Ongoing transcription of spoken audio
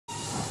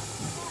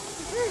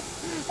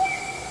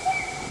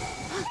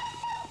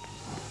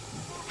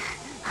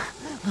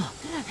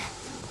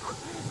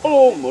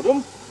Hello,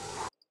 madam.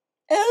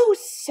 Oh,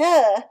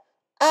 sir,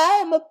 I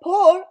am a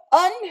poor,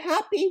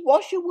 unhappy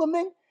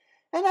washerwoman,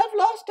 and I've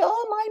lost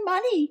all my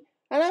money,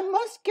 and I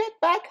must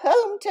get back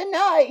home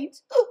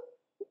tonight. Oh,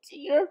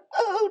 dear,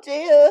 oh,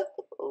 dear.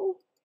 Oh.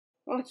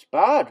 That's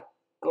bad.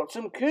 Got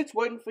some kids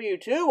waiting for you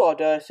too, I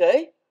dare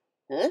say.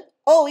 Huh?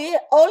 Oh, yeah,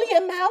 only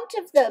amount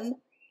of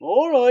them.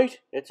 All right,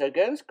 it's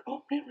against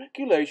company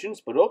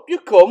regulations, but up you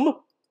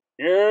come.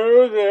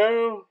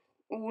 There.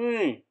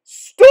 Wait.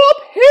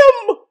 Stop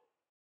him!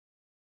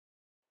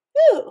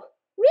 Oh,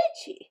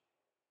 Richie.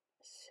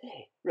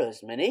 Say,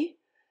 Rosemary,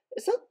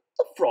 is that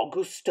the frog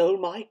who stole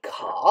my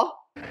car?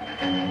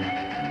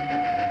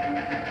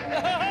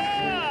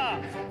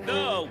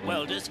 The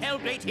world's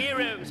held great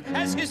heroes,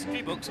 as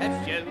history books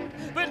have shown,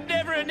 but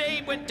never a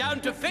name went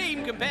down to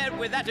fame compared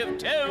with that of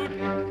Toad.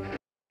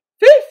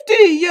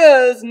 50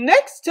 years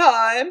next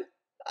time!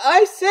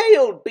 I say,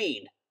 old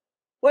bean,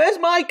 where's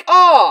my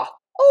car?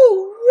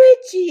 Oh,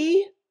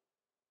 Richie.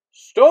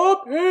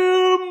 Stop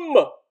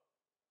him!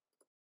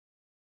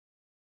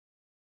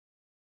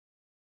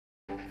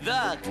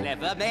 The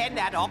clever men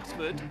at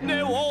Oxford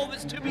know all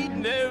that's to be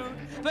known,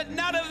 but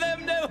none of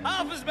them know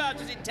half as much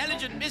as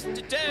intelligent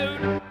Mr. Toad.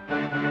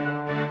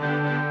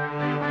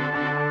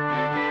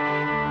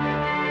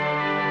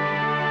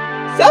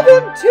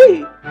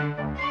 70!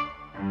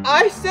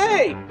 I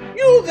say,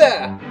 you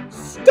there!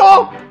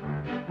 Stop!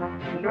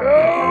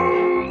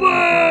 No,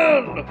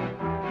 then!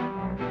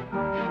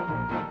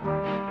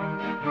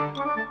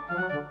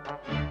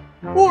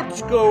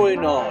 What's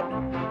going on?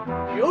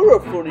 You're a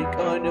funny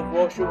kind of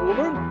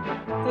washerwoman,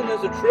 and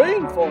there's a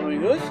train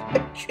following us. A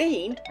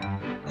train?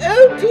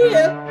 Oh,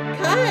 dear,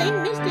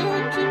 kind Mr.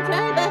 Engine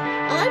Driver,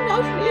 I'm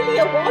not really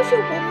a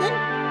washerwoman.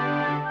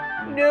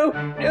 No,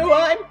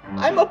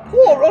 I'm a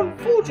poor,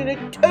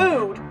 unfortunate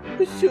toad,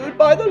 pursued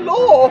by the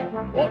law.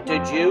 What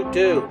did you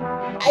do?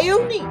 I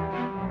only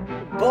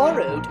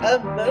borrowed a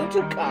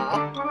motor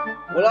car.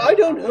 Well, I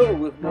don't hold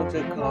with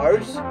motor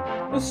cars.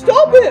 Well,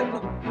 stop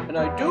him! And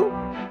I do,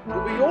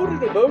 to be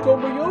ordered about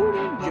on my own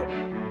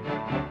engine.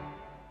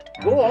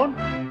 Go on,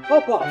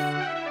 hop off.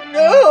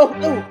 No!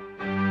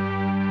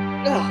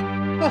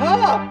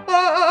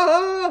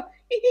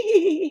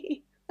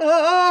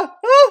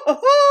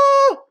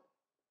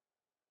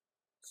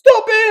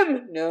 Stop him!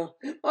 No,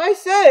 I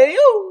say.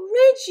 Oh,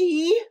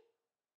 Reggie!